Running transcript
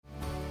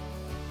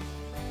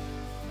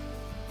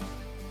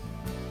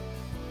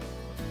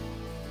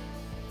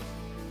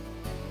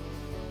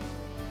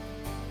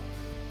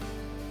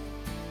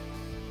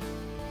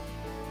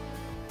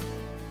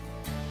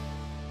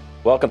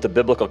Welcome to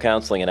Biblical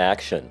Counseling in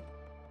Action.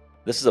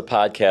 This is a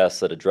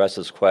podcast that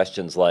addresses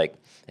questions like,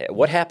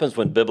 what happens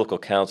when biblical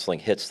counseling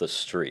hits the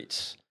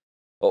streets?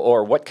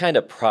 Or what kind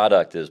of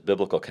product is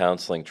biblical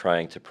counseling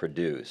trying to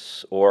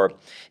produce? Or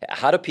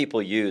how do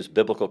people use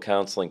biblical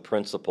counseling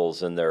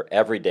principles in their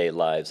everyday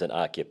lives and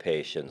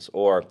occupations?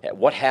 Or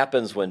what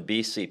happens when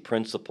BC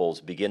principles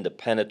begin to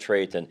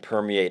penetrate and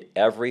permeate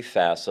every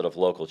facet of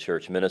local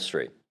church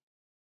ministry?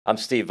 I'm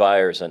Steve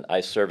Viers, and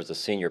I serve as a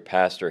senior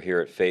pastor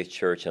here at Faith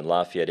Church in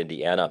Lafayette,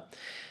 Indiana.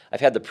 I've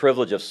had the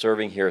privilege of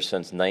serving here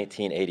since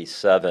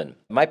 1987.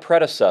 My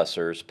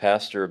predecessors,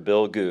 Pastor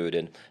Bill Good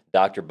and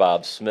Dr.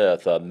 Bob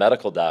Smith, a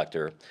medical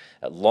doctor,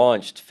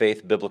 launched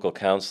Faith Biblical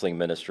Counseling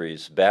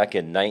Ministries back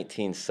in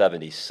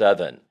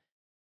 1977.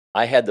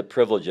 I had the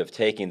privilege of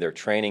taking their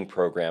training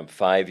program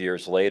 5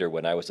 years later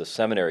when I was a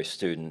seminary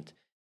student.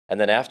 And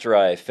then after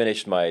I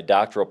finished my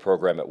doctoral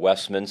program at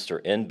Westminster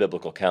in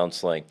biblical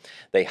counseling,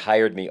 they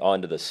hired me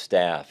onto the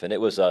staff, and it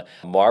was a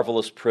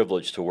marvelous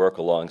privilege to work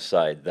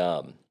alongside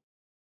them.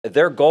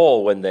 Their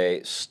goal when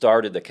they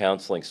started the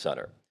counseling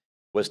center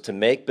was to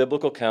make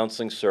biblical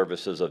counseling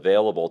services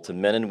available to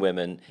men and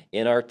women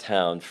in our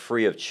town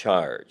free of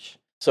charge.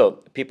 So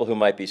people who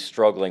might be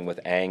struggling with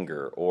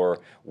anger or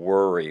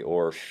worry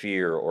or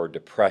fear or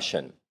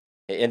depression,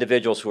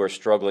 individuals who are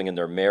struggling in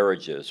their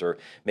marriages or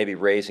maybe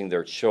raising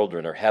their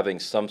children or having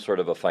some sort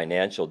of a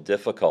financial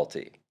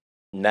difficulty.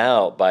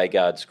 Now, by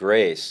God's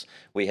grace,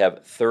 we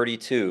have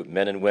 32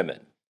 men and women,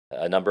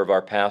 a number of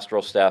our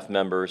pastoral staff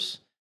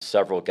members,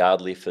 several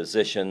godly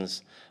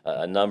physicians,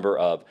 a number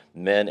of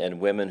men and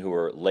women who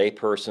are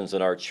laypersons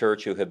in our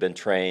church who have been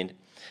trained.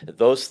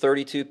 Those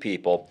 32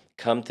 people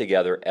come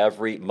together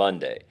every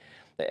Monday,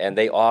 and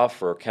they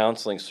offer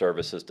counseling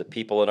services to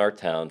people in our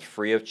town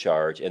free of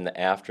charge in the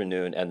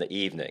afternoon and the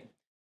evening.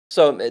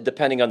 So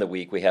depending on the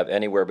week, we have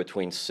anywhere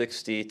between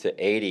 60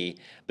 to 80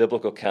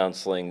 biblical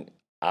counseling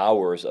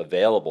hours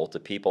available to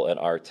people in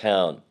our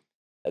town.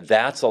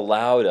 That's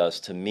allowed us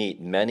to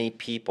meet many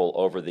people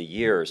over the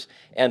years,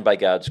 and by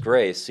God's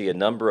grace, see a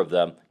number of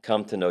them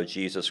come to know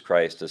Jesus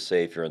Christ as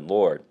Savior and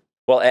Lord.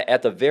 Well,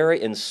 at the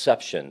very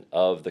inception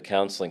of the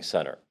counseling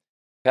center,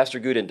 Pastor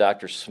Good and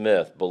Dr.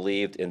 Smith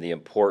believed in the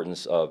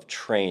importance of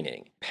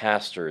training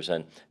pastors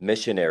and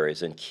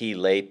missionaries and key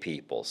lay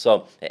people.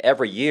 So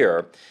every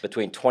year,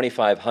 between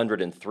 2,500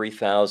 and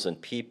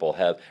 3,000 people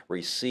have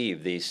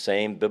received these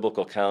same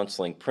biblical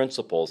counseling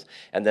principles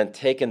and then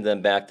taken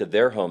them back to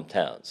their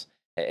hometowns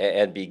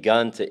and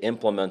begun to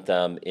implement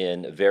them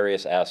in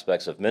various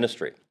aspects of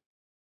ministry.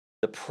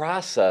 The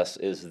process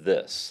is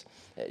this.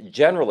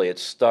 Generally, it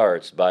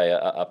starts by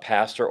a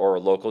pastor or a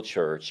local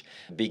church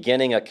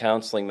beginning a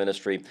counseling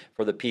ministry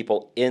for the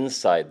people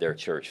inside their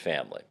church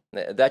family.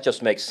 That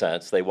just makes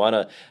sense. They want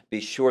to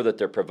be sure that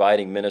they're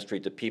providing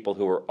ministry to people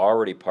who are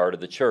already part of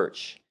the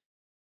church.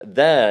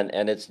 Then,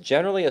 and it's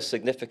generally a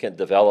significant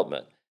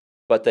development,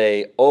 but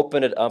they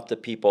open it up to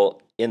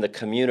people in the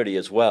community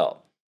as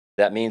well.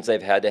 That means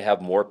they've had to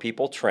have more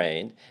people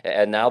trained,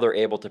 and now they're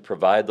able to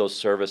provide those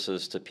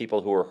services to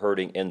people who are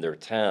hurting in their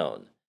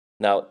town.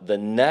 Now, the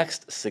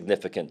next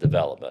significant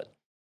development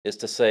is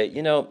to say,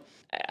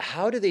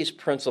 how do these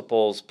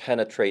principles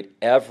penetrate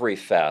every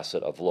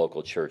facet of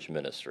local church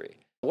ministry?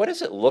 What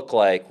does it look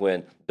like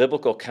when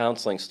biblical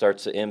counseling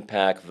starts to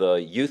impact the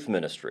youth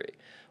ministry,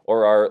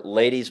 or our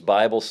ladies'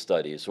 Bible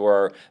studies, or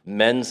our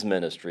men's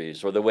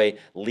ministries, or the way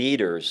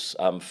leaders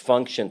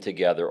function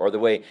together, or the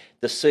way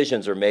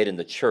decisions are made in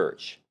the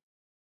church?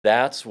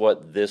 That's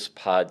what this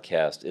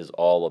podcast is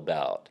all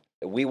about.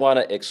 We want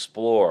to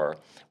explore,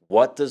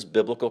 what does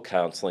biblical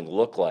counseling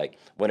look like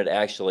when it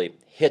actually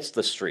hits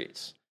the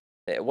streets?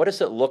 What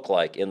does it look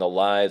like in the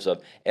lives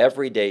of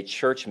everyday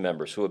church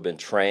members who have been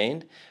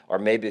trained or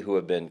maybe who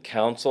have been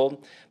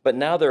counseled, but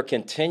now they're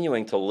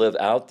continuing to live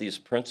out these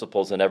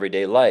principles in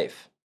everyday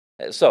life?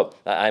 So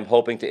I'm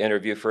hoping to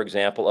interview, for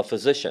example, a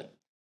physician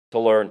to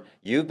learn,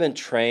 you've been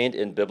trained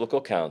in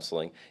biblical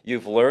counseling,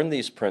 you've learned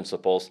these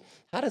principles,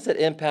 how does it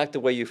impact the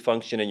way you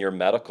function in your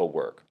medical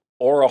work?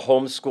 Or a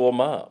homeschool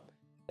mom.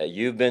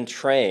 You've been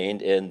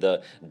trained in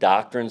the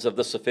doctrines of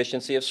the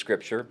sufficiency of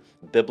Scripture,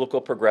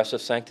 biblical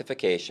progressive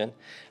sanctification.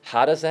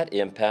 How does that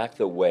impact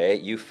the way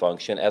you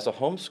function as a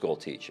homeschool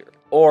teacher?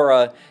 Or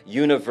a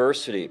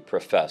university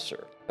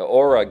professor?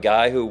 Or a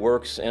guy who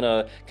works in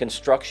a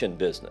construction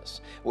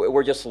business?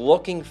 We're just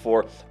looking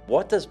for,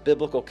 what does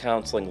biblical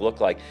counseling look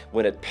like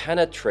when it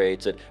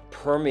penetrates, it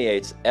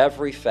permeates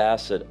every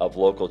facet of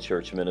local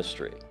church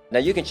ministry? Now,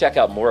 you can check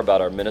out more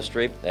about our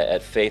ministry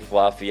at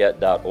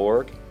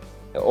faithlafayette.org.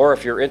 Or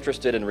if you're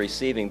interested in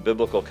receiving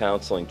biblical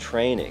counseling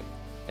training,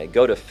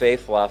 go to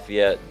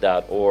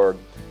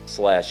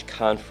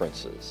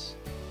faithlafayette.org/conferences.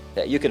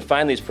 You can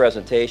find these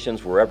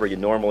presentations wherever you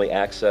normally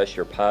access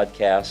your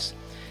podcasts,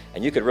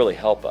 and you could really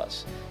help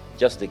us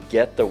just to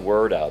get the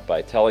word out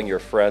by telling your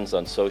friends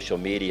on social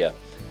media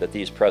that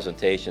these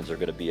presentations are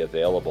going to be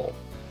available.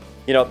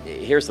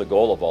 Here's the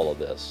goal of all of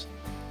this.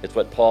 It's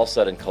what Paul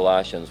said in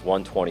Colossians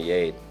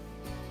 1:28.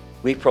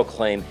 We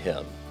proclaim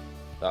Him,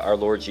 our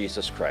Lord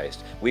Jesus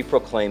Christ. We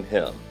proclaim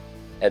Him,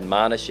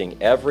 admonishing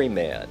every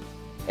man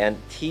and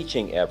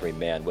teaching every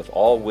man with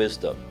all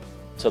wisdom,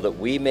 so that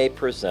we may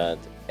present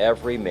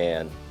every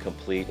man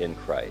complete in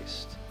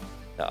Christ.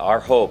 Now, our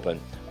hope and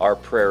our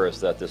prayer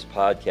is that this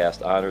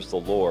podcast honors the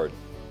Lord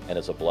and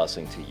is a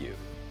blessing to you.